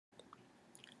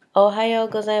Ohayo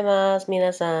gozaimasu,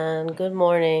 minasan. Good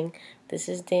morning. This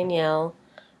is Danielle.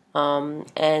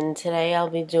 And today I'll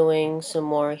be doing some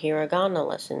more hiragana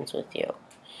lessons with you.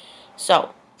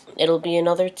 So, it'll be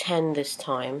another 10 this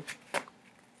time.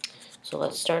 So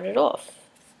let's start it off.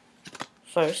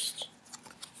 First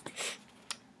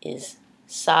is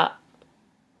sa.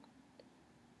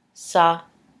 Sa,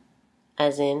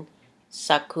 as in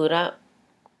sakura.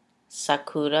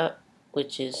 Sakura,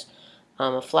 which is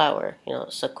a flower,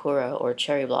 sakura or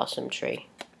cherry blossom tree.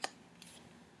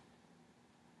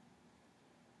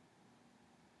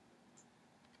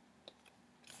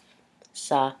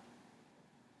 Sa.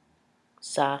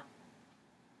 Sa.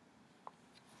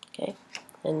 Okay,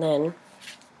 and then,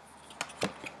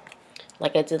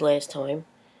 like I did last time,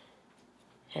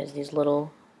 has these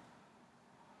little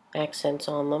accents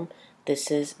on them. This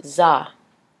is za.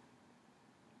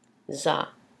 Za.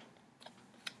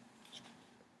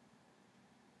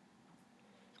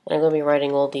 And I'm going to be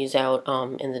writing all these out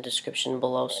in the description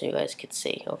below so you guys could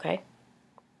see, okay?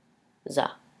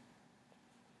 Za.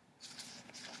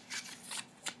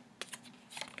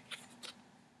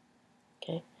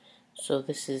 Okay, so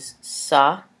this is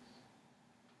sa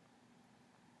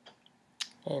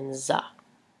and za.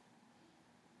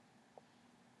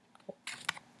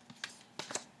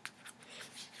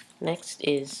 Next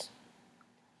is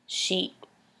shi.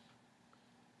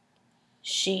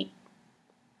 Shi,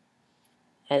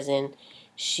 as in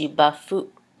shibafu.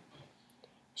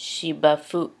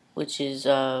 Shibafu, which is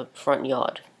front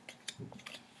yard.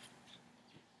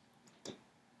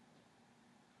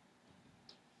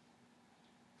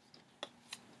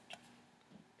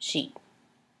 Shi.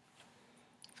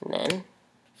 And then,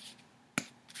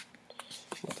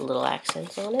 with the little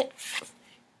accents on it,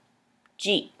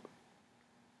 ji.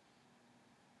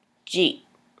 Ji.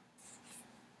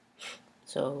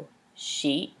 So,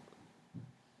 shi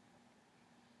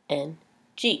and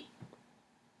ji.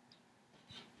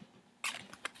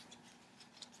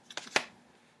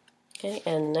 Okay,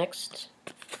 and next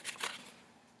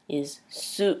is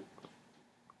su.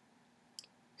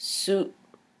 Su,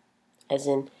 as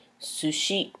in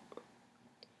sushi.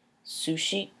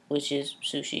 Sushi, which is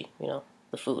sushi,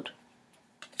 the food.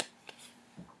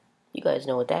 You guys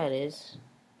know what that is.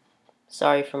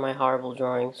 Sorry for my horrible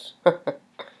drawings.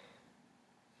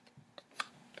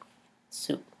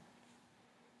 Su.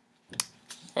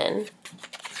 And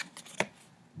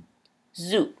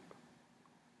zu.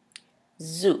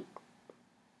 Zu.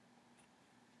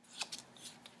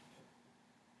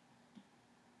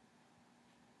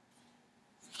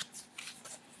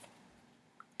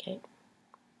 Okay,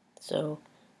 so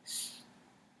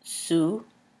su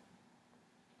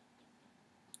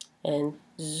and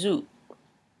zu.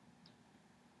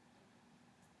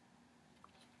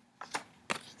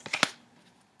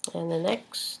 And the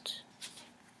next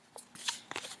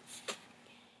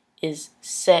is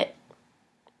set.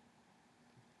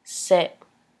 Set,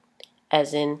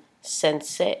 as in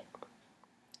sensei.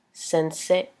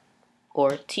 Sensei,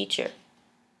 or teacher.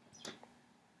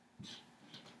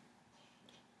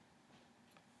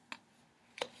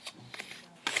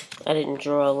 I didn't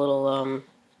draw a little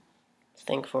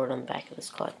thing for it on the back of this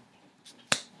card.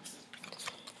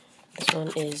 This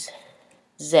one is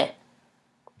ze.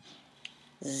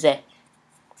 Ze.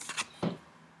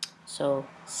 So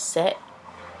set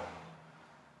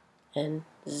and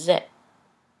ze.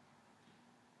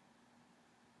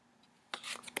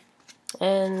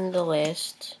 And the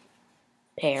last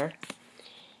pair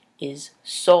is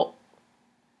so.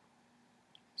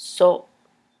 So,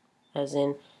 as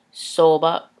in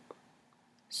soba.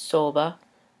 Soba,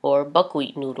 or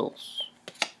buckwheat noodles.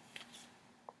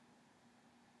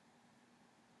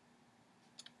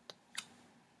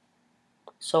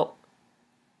 So,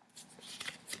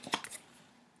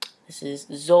 this is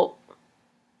zo.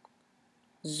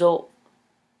 Zo.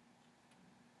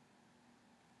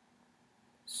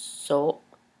 So,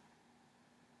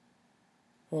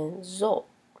 and zo.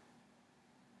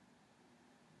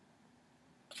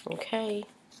 Okay.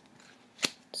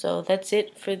 So that's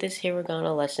it for this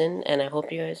hiragana lesson, and I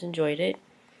hope you guys enjoyed it.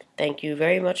 Thank you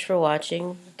very much for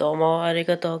watching. Domo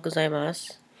arigatou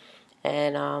gozaimasu.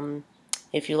 And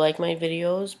if you like my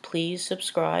videos, please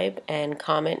subscribe and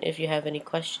comment if you have any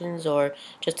questions or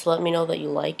just to let me know that you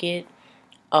like it.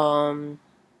 And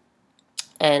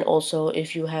also,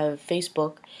 if you have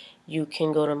Facebook, you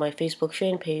can go to my Facebook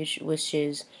fan page, which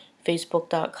is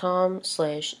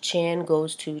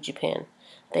facebook.com/ChanGoesToJapan.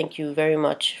 Thank you very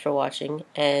much for watching,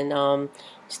 and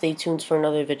stay tuned for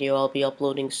another video I'll be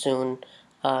uploading soon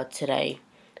today.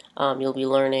 You'll be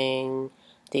learning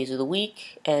days of the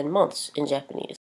week and months in Japanese.